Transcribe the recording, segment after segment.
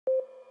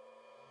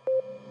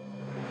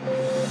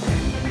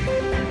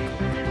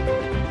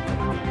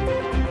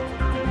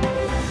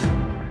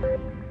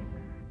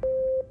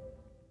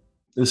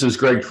This is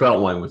Greg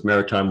Troutwine with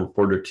Maritime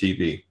Reporter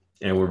TV,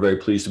 and we're very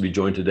pleased to be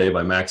joined today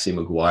by Maxie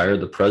McGuire,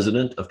 the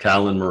president of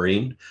Callan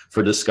Marine,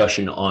 for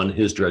discussion on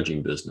his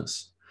dredging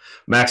business.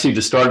 Maxie,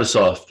 to start us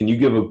off, can you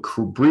give a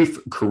brief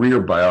career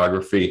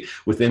biography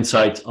with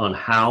insights on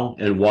how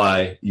and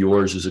why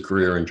yours is a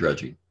career in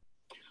dredging?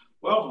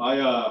 Well,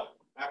 I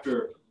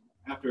after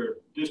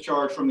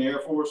discharge from the Air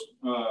Force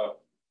on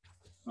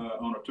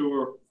a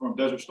tour from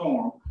Desert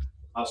Storm,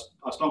 I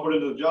stumbled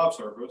into the job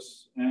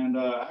service and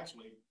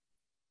actually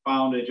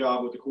found a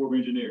job with the Corps of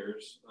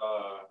Engineers,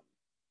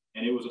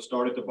 and it was a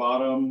start at the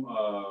bottom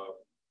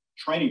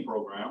training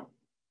program.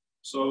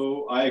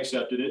 So I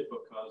accepted it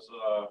because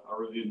I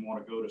really didn't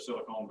want to go to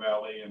Silicon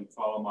Valley and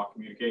follow my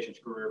communications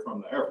career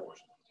from the Air Force.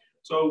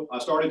 So I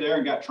started there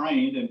and got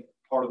trained, and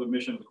part of the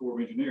mission of the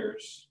Corps of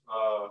Engineers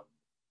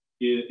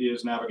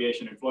is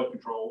navigation and flood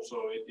control.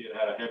 So it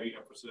had a heavy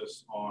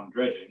emphasis on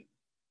dredging.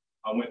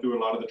 I went through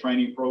a lot of the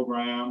training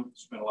program,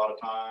 spent a lot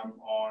of time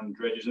on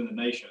dredges in the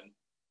nation.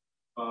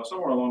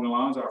 Somewhere along the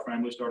lines, our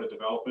family started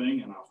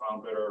developing, and I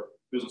found better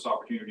business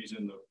opportunities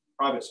in the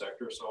private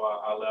sector. So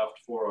I left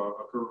for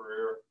a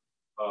career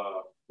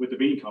with the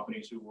bean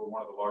companies, who were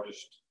one of the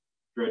largest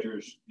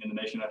dredgers in the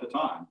nation at the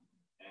time.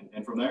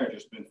 And from there,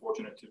 just been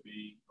fortunate to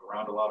be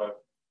around a lot of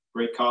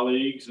great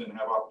colleagues and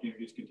have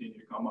opportunities continue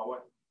to come my way.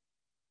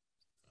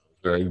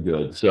 Very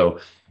good. So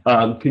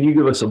can you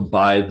give us a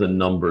by the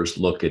numbers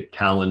look at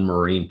Callan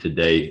Marine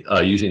today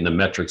using the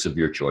metrics of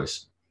your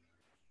choice?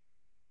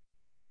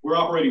 We're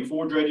operating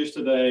 4 dredges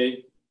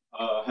today,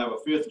 have a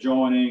 5th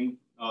joining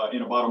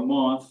in about a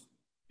month,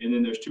 and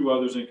then there's 2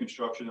 others in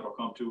construction that'll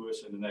come to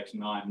us in the next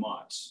 9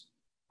 months.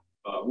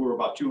 We're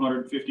about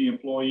 250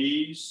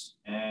 employees,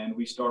 and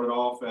we started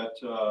off at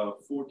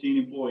 14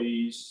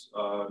 employees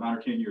 9 or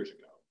 10 years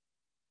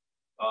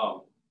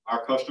ago.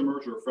 Our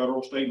customers are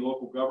federal, state, and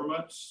local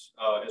governments,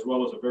 as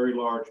well as a very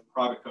large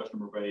private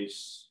customer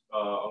base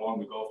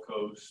along the Gulf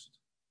Coast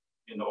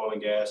in the oil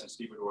and gas and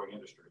stevedoring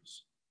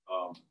industries.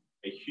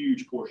 A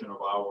huge portion of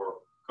our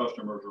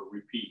customers are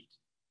repeat.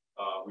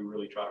 We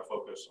really try to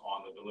focus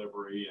on the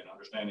delivery and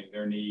understanding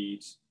their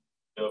needs,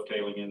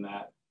 dovetailing in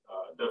that,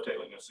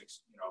 dovetailing us,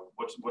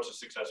 what's a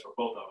success for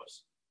both of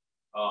us.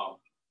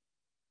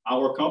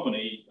 Our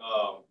company,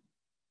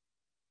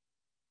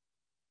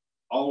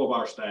 all of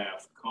our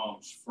staff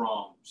comes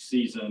from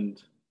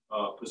seasoned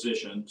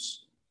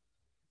positions,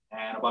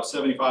 and about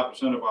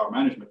 75% of our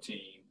management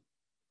team,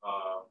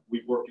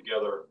 we've worked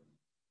together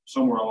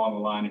somewhere along the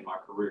line in my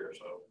career.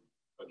 So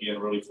again,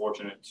 really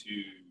fortunate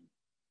to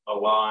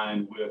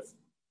align with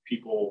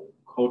people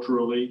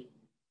culturally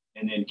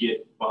and then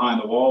get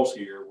behind the walls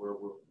here where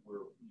we're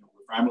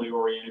family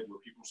oriented, we're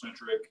people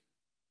centric,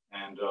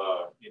 and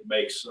it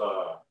makes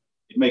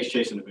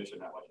chasing the mission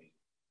that much easier.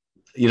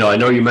 You know, I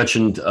know you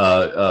mentioned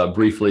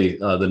briefly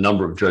the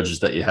number of dredges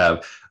that you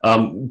have.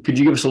 Could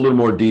you give us a little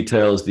more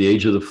details, the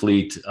age of the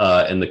fleet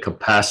and the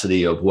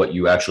capacity of what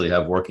you actually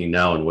have working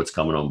now and what's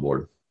coming on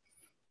board?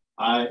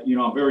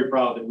 I'm very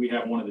proud that we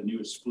have one of the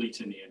newest fleets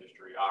in the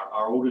industry.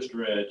 Our oldest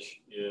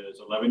dredge is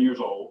 11 years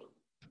old.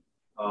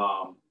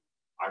 Our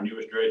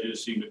newest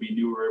dredges seem to be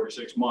newer every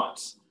 6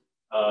 months.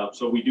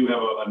 So we do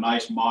have a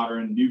nice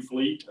modern new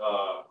fleet,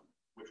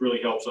 which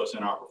really helps us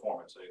in our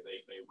performance.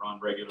 They run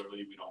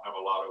regularly. We don't have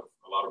a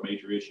lot of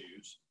major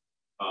issues.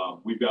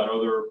 We've got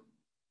other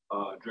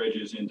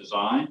dredges in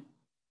design.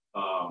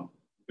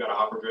 We've got a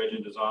hopper dredge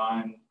in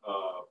design.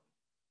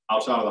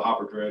 Outside of the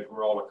hopper dredge,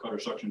 we're all a cutter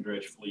suction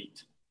dredge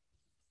fleet.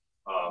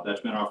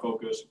 That's been our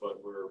focus,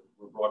 but we're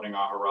broadening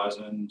our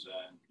horizons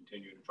and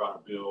continuing to try to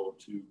build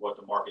to what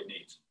the market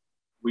needs.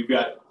 We've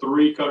got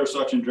 3 cutter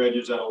suction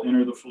dredges that'll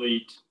enter the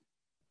fleet.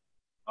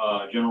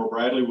 General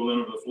Bradley will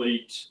enter the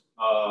fleet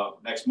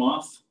next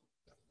month,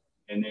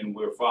 and then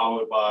we're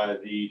followed by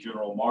the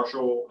General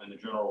Marshall and the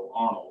General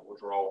Arnold,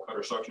 which are all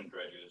cutter suction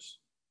dredges.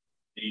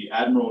 The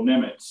Admiral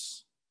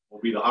Nimitz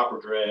will be the hopper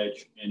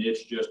dredge, and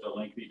it's just a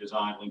lengthy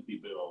design, lengthy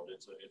build.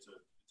 It's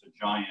a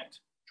giant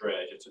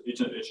dredge.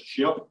 It's a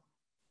ship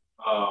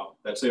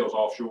that sails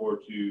offshore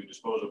to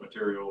dispose of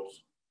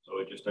materials, so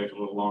it just takes a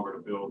little longer to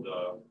build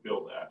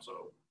that.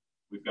 So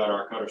we've got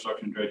our cutter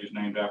suction dredges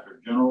named after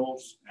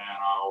generals, and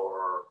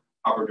our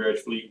hopper dredge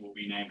fleet will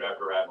be named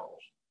after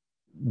admirals.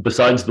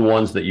 Besides the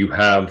ones that you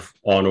have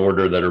on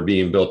order that are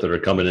being built that are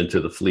coming into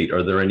the fleet,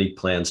 are there any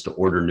plans to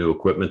order new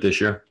equipment this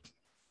year?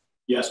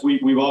 Yes,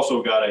 we've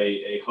also got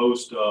a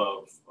host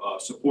of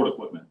support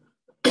equipment,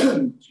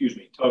 excuse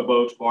me,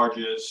 tugboats,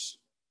 barges,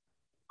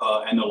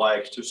 and the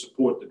likes to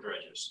support the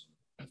dredges.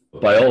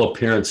 By all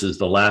appearances,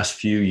 the last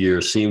few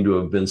years seem to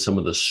have been some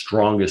of the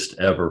strongest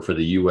ever for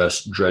the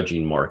U.S.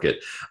 dredging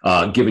market.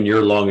 Given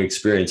your long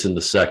experience in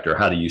the sector,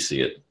 how do you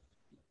see it?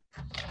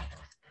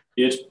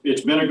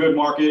 It's been a good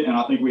market, and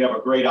I think we have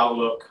a great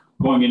outlook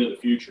going into the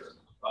future.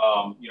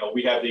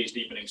 We have these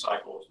deepening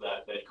cycles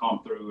that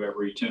come through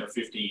every 10 or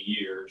 15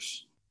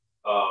 years,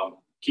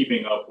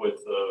 keeping up with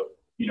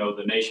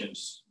the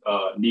nation's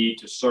need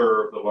to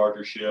serve the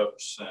larger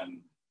ships,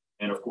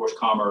 and of course,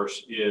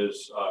 commerce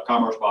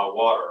by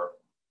water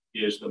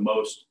is the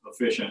most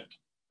efficient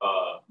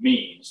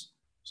means.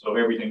 So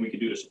everything we can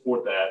do to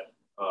support that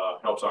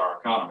helps our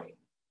economy.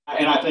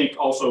 And I think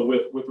also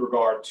with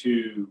regard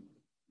to,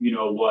 you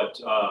know, what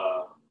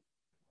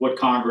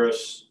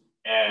Congress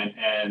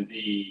and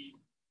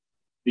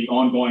the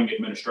ongoing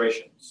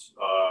administrations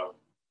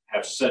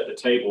have set the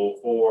table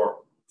for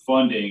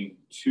funding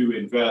to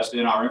invest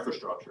in our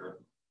infrastructure,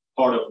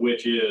 part of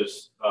which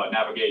is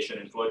navigation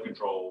and flood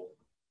control,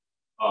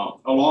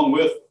 along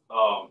with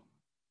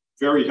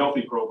very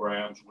healthy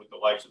programs with the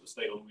likes of the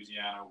state of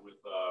Louisiana,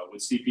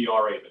 with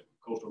CPRA, the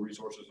Coastal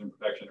Resources and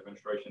Protection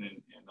Administration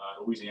in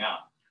Louisiana.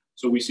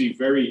 So we see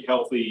very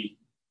healthy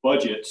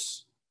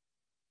budgets,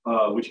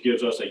 which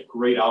gives us a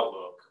great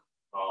outlook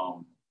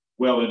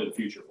well into the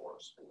future for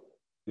us.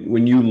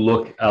 When you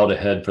look out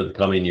ahead for the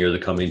coming year, the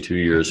coming 2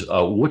 years,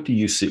 what do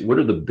you see? What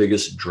are the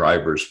biggest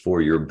drivers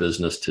for your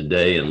business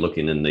today and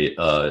looking in the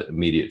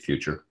immediate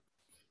future?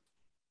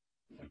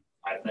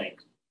 I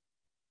think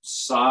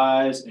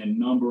size and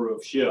number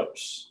of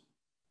ships,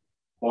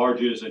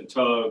 barges and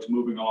tugs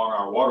moving along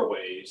our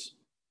waterways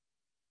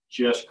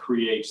just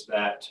creates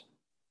that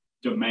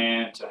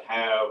demand to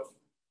have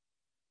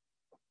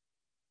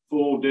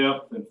full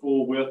depth and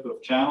full width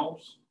of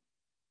channels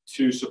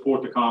to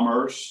support the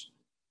commerce.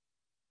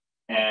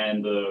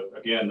 And the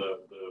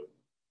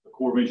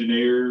Corps of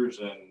Engineers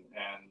and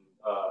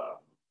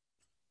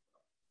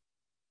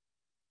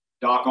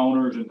dock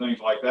owners and things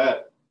like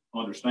that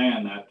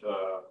understand that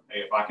hey,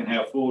 if I can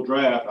have full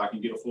draft, I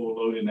can get a full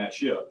load in that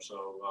ship.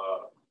 So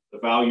the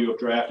value of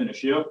draft in a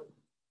ship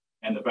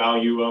and the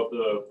value of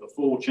the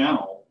full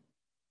channel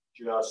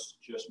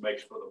just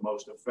makes for the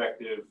most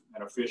effective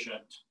and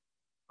efficient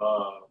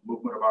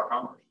movement of our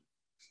commerce.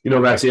 You know,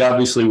 Maxie,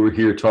 obviously we're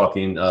here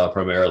talking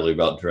primarily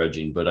about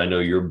dredging, but I know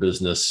your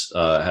business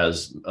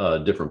has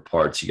different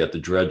parts. You got the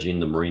dredging,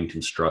 the marine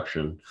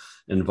construction,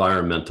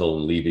 environmental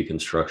and levee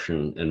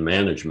construction and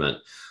management.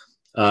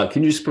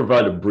 Can you just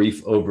provide a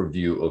brief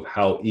overview of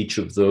how each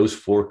of those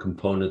four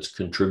components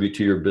contribute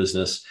to your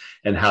business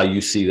and how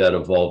you see that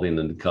evolving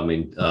in the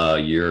coming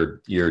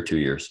year or 2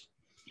 years?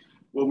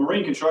 Well,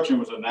 marine construction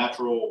was a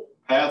natural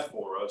path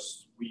for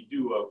us. We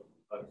do a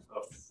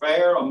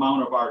fair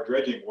amount of our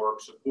dredging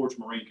work supports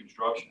marine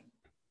construction.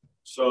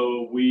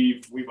 So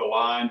we've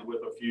aligned with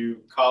a few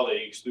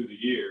colleagues through the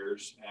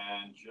years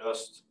and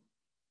just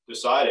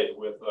decided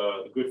with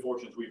the good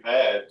fortunes we've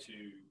had to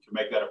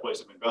make that a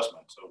place of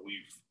investment. So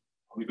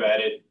we've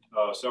added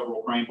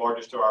several crane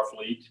barges to our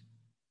fleet.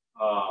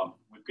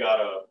 We've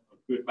got a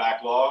good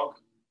backlog,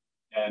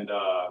 and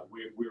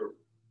we're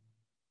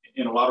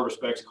in a lot of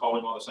respects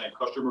calling on the same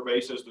customer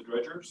base as the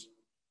dredgers.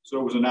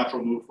 So it was a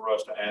natural move for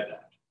us to add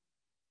that.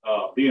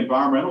 The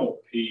environmental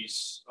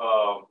piece,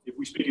 if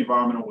we speak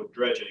environmental with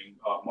dredging,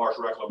 marsh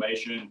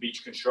reclamation,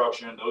 beach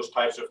construction, those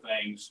types of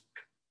things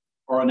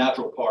are a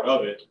natural part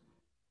of it.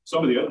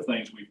 Some of the other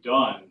things we've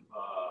done,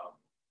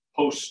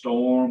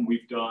 post-storm,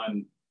 we've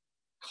done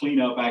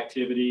cleanup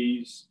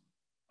activities.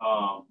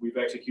 We've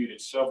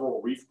executed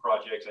several reef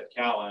projects at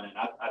Callan, and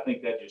I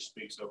think that just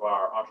speaks of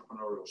our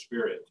entrepreneurial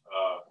spirit.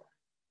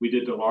 We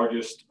did the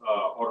largest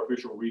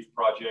artificial reef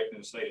project in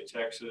the state of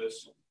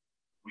Texas.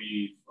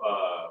 We've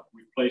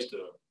placed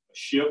a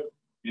ship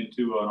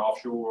into an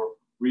offshore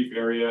reef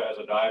area as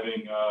a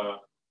diving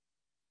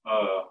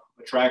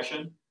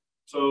attraction.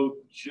 So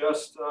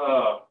just,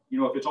 you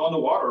know, if it's on the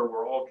water,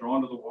 we're all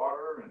drawn to the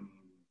water and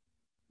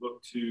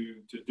look to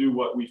do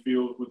what we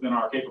feel within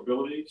our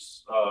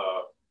capabilities.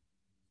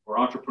 We're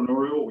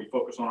entrepreneurial. We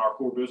focus on our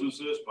core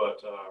businesses,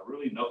 but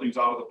really nothing's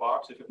out of the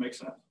box if it makes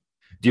sense.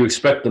 Do you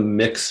expect the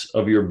mix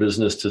of your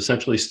business to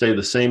essentially stay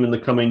the same in the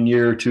coming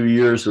year or 2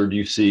 years, or do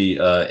you see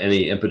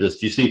any impetus?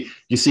 Do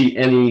you see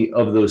any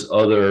of those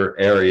other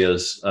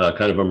areas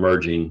kind of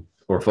emerging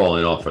or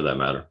falling off, for that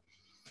matter?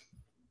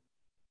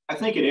 I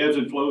think it ebbs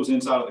and flows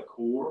inside of the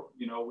core.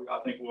 You know, I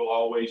think we'll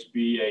always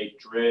be a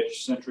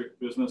dredge-centric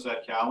business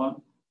at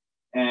Callan,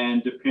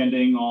 and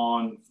depending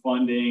on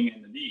funding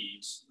and the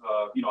needs,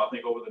 you know, I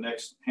think over the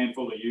next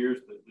handful of years,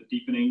 the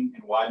deepening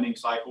and widening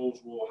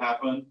cycles will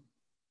happen.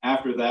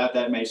 After that,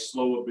 that may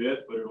slow a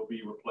bit, but it'll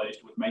be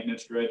replaced with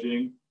maintenance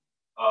dredging.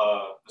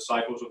 The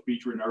cycles of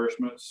beach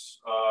renourishments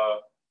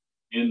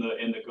in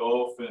the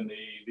Gulf and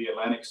the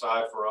Atlantic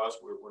side for us,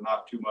 we're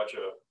not too much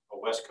a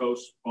West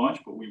Coast bunch,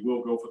 but we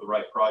will go for the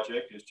right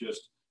project.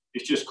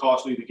 It's just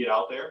costly to get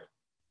out there.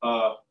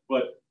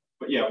 But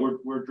yeah,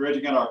 we're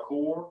dredging at our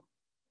core,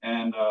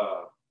 and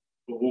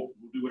but we'll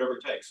do whatever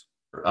it takes.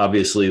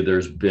 Obviously,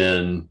 there's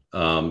been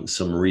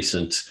some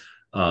recent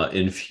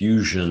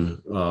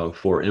infusion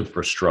for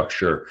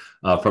infrastructure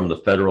from the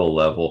federal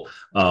level.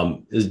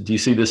 Do you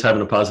see this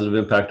having a positive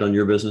impact on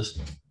your business?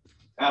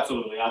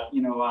 Absolutely.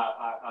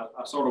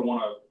 I sort of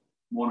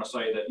want to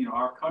say that, you know,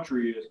 our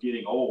country is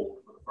getting old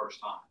for the first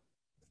time.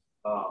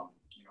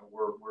 You know,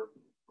 we're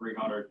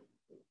 300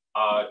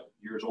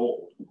 years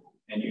old,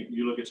 and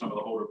you look at some of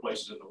the older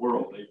places in the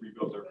world, they've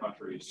rebuilt their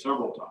countries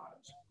several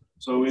times.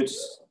 So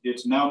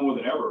it's now more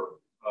than ever,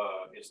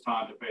 it's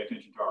time to pay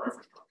attention to our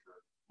infrastructure,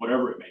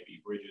 whatever it may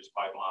be, bridges,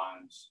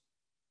 pipelines,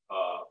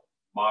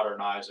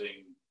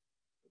 modernizing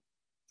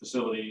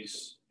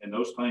facilities and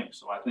those things.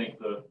 So I think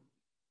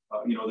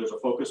there's a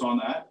focus on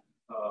that.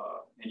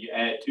 And you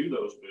add to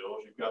those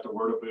bills, you've got the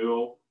Word of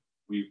Bill.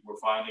 We're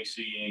finally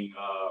seeing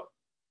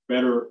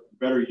better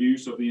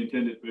use of the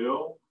intended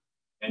bill.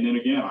 And then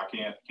again, I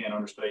can't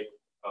understate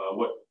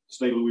what the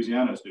state of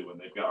Louisiana is doing.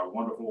 They've got a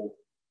wonderful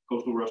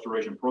coastal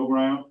restoration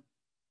program.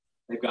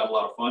 They've got a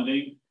lot of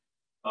funding,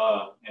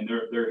 and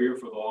they're here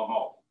for the long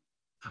haul.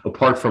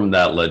 Apart from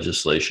that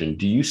legislation,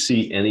 do you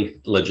see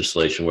any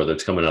legislation, whether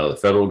it's coming out of the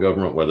federal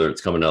government, whether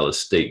it's coming out of the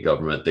state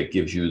government, that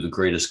gives you the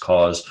greatest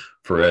cause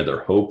for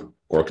either hope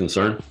or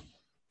concern?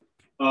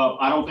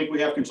 I don't think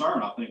we have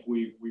concern. I think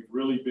we've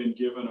really been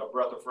given a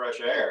breath of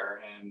fresh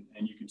air,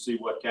 and you can see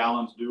what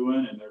Callan's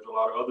doing, and there's a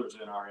lot of others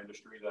in our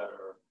industry that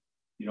are,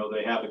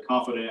 they have the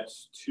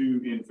confidence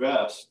to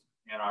invest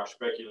in our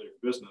speculative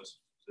business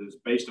is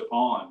based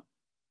upon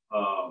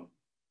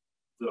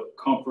the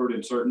comfort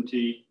and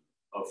certainty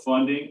of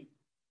funding,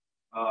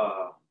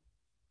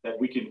 that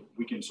we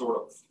can sort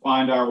of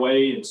find our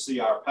way and see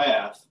our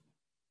path,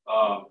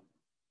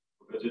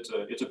 because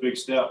it's a big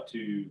step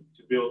to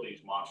build these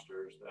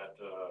monsters that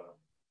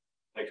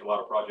takes a lot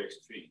of projects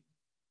to feed.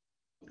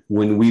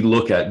 When we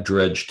look at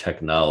dredge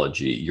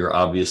technology, you're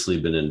obviously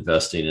been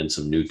investing in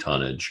some new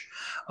tonnage,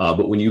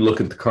 but when you look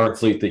at the current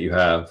fleet that you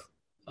have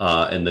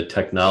and the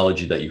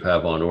technology that you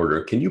have on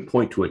order, can you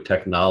point to a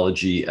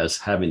technology as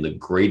having the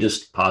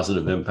greatest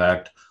positive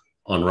impact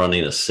on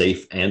running a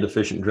safe and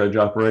efficient dredge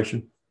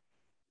operation?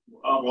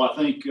 Well, I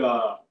think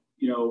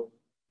you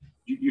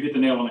hit the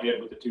nail on the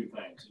head with the two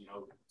things.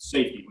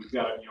 Safety. We've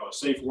got a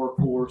safe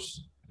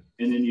workforce,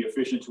 and then the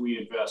efficiency we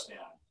invest in.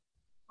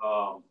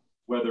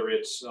 Whether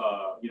it's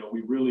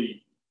we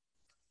really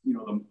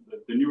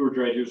the newer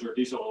dredges are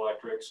diesel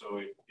electric, so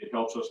it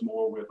helps us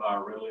more with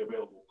our readily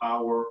available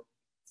power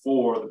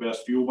for the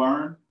best fuel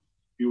burn.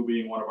 Fuel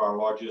being one of our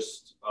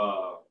largest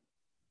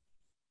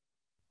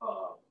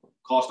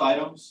cost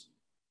items.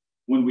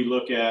 When we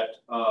look at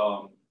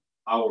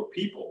our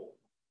people,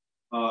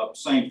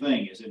 same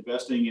thing, is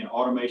investing in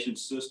automation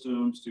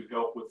systems to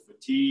help with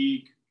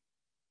fatigue,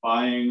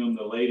 buying them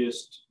the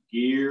latest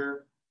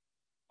gear,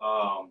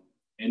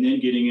 and then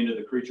getting into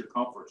the creature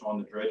comforts on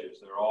the dredges.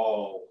 They're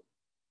all,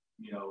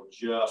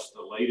 just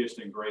the latest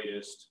and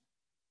greatest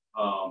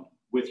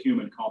with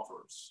human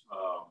comforts.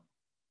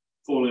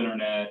 Full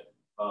internet,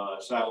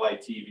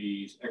 satellite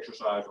TVs,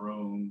 exercise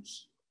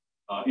rooms,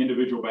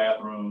 individual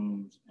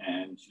bathrooms,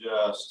 and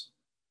just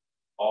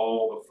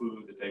all the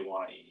food that they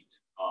want to eat.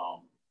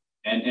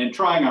 And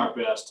trying our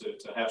best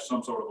to have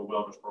some sort of a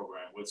wellness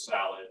program with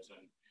salads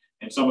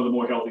and some of the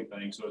more healthy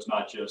things. So it's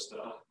not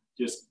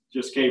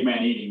just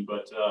caveman eating,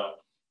 but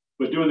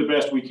doing the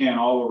best we can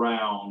all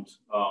around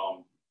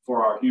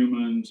for our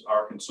humans,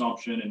 our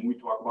consumption. And we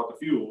talk about the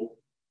fuel,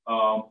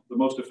 the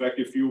most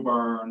effective fuel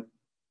burn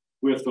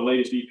with the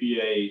latest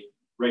EPA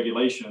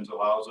regulations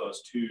allows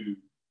us to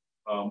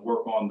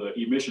work on the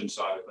emission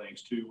side of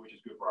things too, which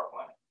is good for our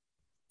planet.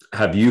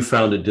 Have you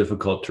found it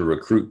difficult to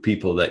recruit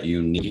people that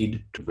you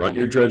need to run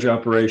your dredge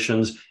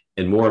operations?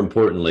 And more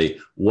importantly,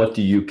 what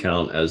do you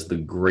count as the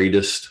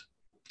greatest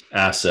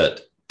asset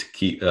to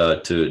keep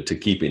to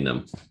keeping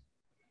them?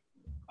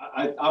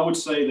 I would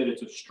say that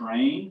it's a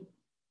strain,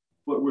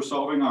 but we're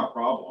solving our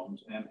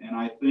problems. And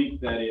I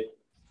think that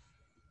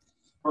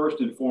first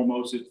and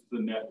foremost, it's the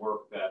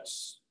network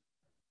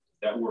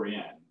that we're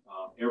in.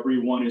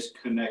 Everyone is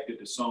connected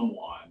to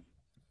someone.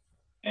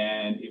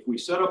 And if we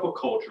set up a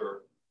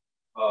culture,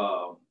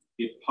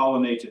 it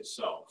pollinates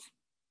itself.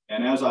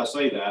 And as I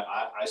say that,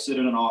 I sit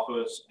in an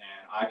office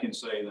and I can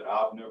say that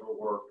I've never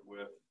worked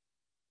with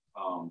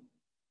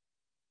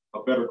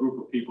a better group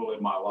of people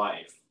in my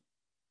life.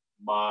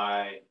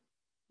 My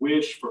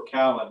wish for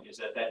Callan is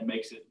that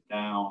makes it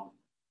down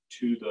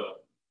to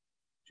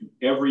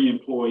every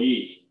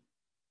employee.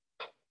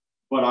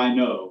 But I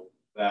know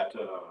that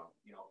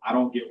I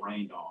don't get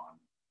rained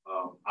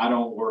on. I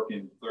don't work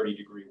in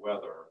 30-degree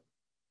weather.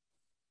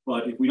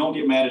 But if we don't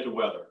get mad at the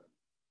weather,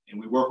 and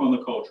we work on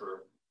the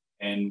culture,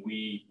 and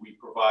we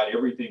provide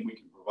everything we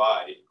can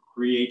provide, it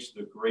creates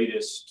the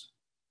greatest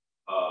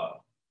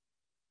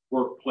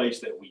workplace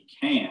that we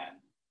can.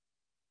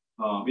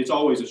 It's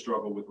always a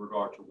struggle with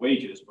regard to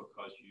wages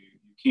because you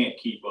can't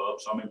keep up.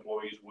 Some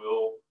employees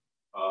will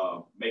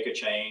make a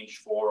change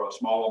for a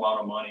small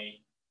amount of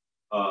money,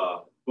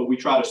 but we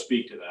try to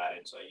speak to that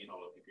and say,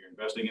 look, if you're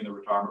investing in the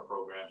retirement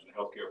programs and the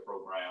healthcare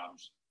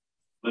programs,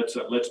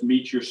 let's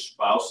meet your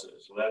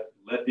spouses.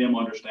 Let them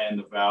understand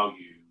the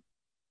value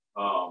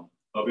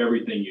of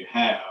everything you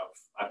have.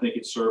 I think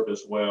it's served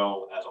us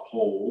well as a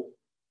whole.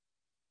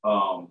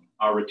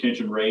 Our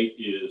retention rate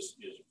is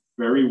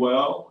very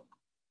well.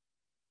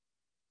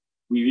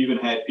 We've even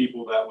had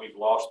people that we've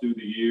lost through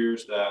the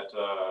years that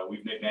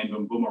we've nicknamed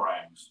them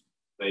boomerangs.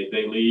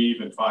 They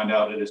leave and find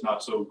out that it's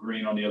not so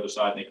green on the other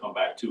side, and they come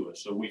back to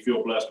us. So we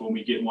feel blessed when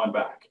we get one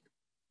back.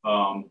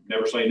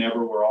 Never say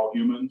never. We're all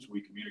humans.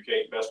 We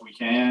communicate best we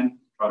can,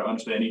 try to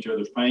understand each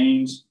other's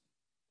pains,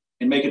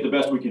 and make it the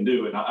best we can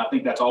do. And I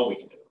think that's all we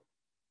can do.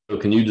 So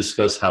can you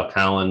discuss how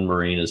Callan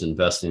Marine is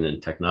investing in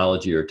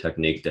technology or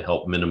technique to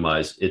help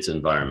minimize its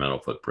environmental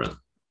footprint?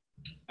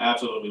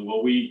 Absolutely.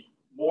 Well,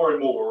 more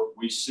and more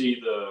we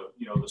see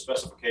the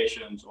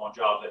specifications on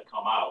jobs that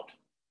come out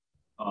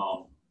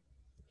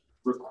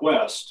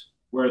request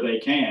where they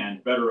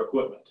can better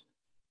equipment.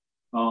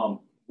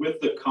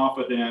 With the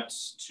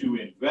confidence to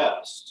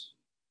invest,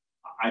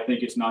 I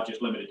think it's not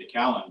just limited to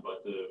Callan,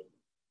 but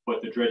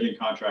the dredging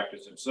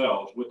contractors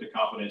themselves, with the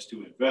confidence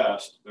to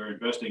invest, they're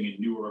investing in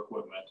newer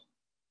equipment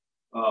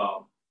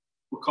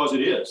because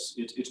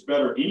it's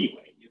better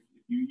anyway. If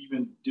you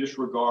even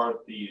disregard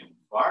the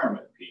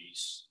environment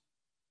piece,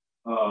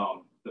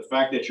 the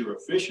fact that you're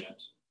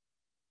efficient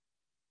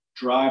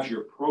drives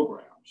your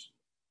programs.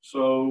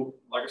 So,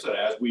 like I said,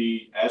 as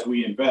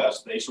we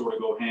invest, they sort of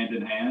go hand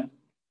in hand.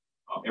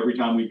 Every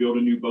time we build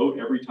a new boat,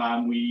 every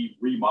time we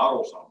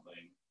remodel something,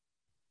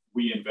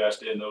 we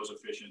invest in those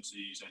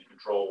efficiencies and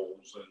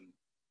controls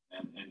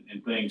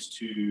and things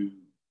to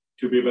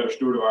be a better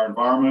steward of our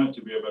environment,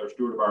 to be a better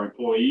steward of our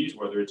employees,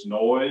 whether it's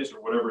noise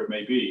or whatever it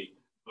may be,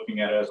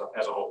 looking at it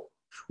as a whole.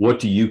 What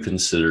do you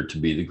consider to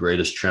be the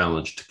greatest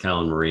challenge to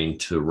Callan Marine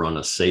to run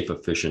a safe,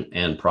 efficient,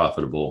 and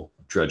profitable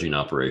dredging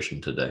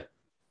operation today?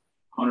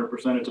 100%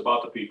 it's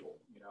about the people.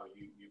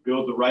 You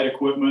build the right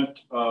equipment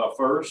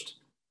first,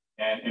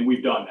 and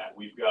we've done that.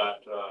 We've got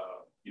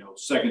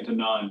second to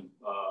none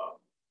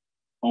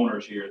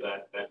owners here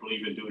that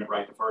believe in doing it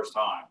right the first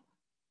time.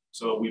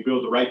 So we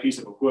build the right piece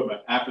of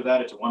equipment. After that,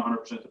 it's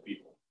 100% the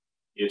people.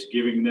 It's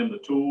giving them the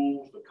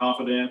tools, the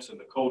confidence, and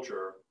the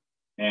culture,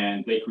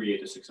 and they create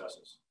the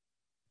successes.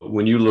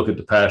 When you look at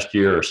the past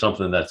year or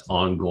something that's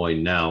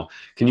ongoing now,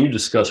 can you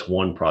discuss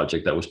one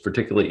project that was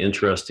particularly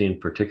interesting,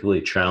 particularly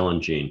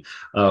challenging,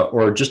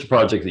 or just a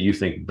project that you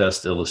think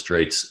best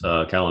illustrates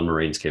Callan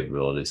Marine's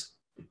capabilities?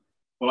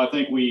 Well, I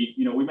think we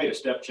made a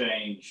step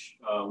change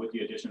with the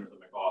addition of the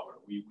MacArthur.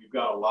 We've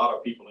got a lot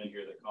of people in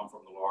here that come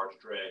from the large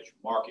dredge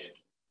market,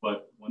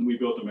 but when we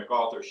built the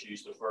MacArthur,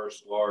 she's the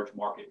first large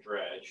market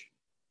dredge,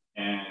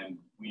 and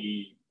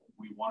we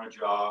won a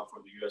job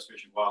for the U.S.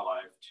 Fish and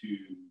Wildlife to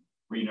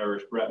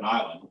re-nourish Breton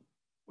Island,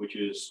 which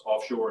is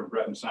offshore in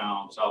Breton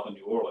Sound, south of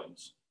New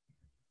Orleans.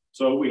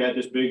 So we had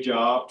this big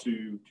job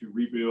to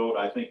rebuild,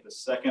 I think, the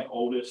second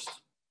oldest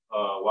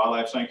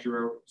wildlife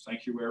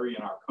sanctuary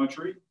in our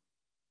country,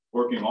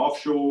 working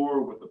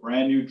offshore with a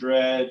brand new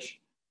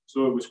dredge.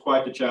 So it was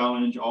quite the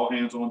challenge, all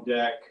hands on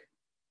deck.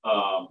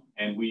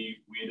 And we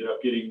ended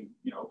up getting,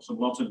 some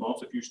lumps and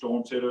bumps. A few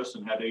storms hit us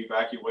and had to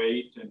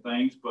evacuate and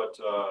things, but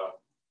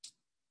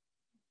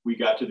we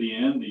got to the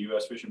end. The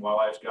U.S. Fish and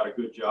Wildlife's got a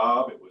good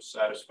job. It was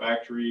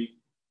satisfactory.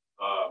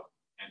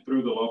 And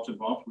through the lumps and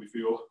bumps, we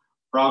feel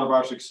proud of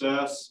our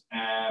success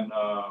and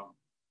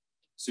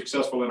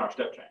successful in our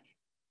step change.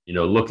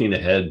 Looking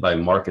ahead by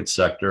market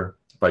sector,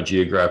 by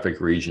geographic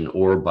region,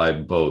 or by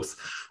both,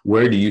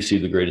 where do you see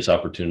the greatest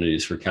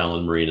opportunities for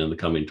Callan Marine in the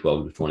coming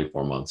 12 to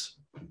 24 months?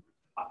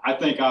 I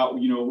think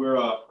we're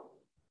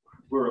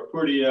a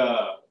pretty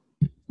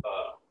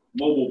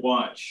mobile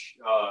bunch.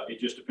 It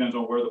just depends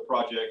on where the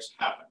projects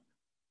happen.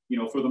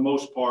 For the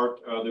most part,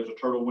 there's a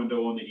turtle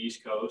window on the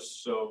East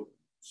Coast,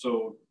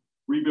 so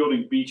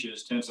rebuilding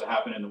beaches tends to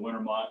happen in the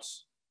winter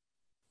months.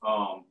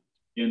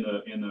 In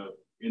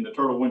the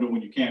turtle window,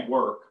 when you can't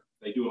work,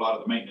 they do a lot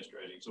of the maintenance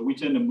dredging. So we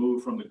tend to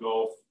move from the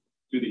Gulf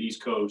to the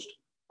East Coast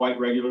quite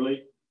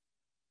regularly.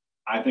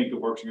 I think the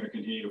work's going to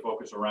continue to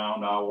focus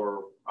around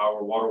our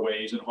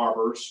waterways and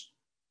harbors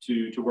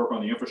to work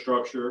on the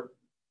infrastructure.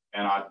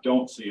 And I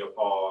don't see a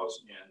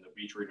pause in the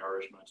beach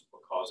renourishments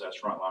because that's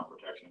frontline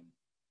protection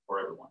for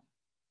everyone.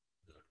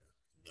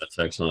 That's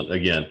excellent.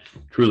 Again,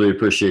 truly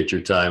appreciate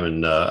your time,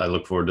 and I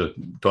look forward to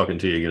talking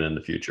to you again in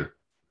the future.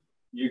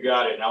 You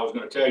got it. And I was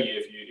going to tell you,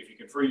 if you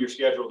can free your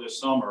schedule this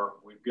summer,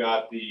 we've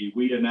got the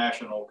WIDA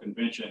National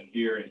Convention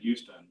here in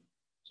Houston.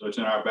 So it's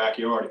in our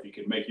backyard. If you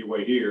can make your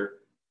way here,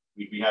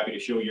 we'd be happy to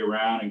show you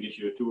around and get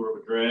you a tour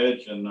of a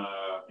dredge and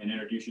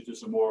introduce you to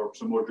some more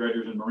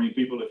dredgers and marine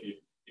people if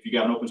you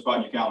got an open spot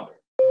in your calendar.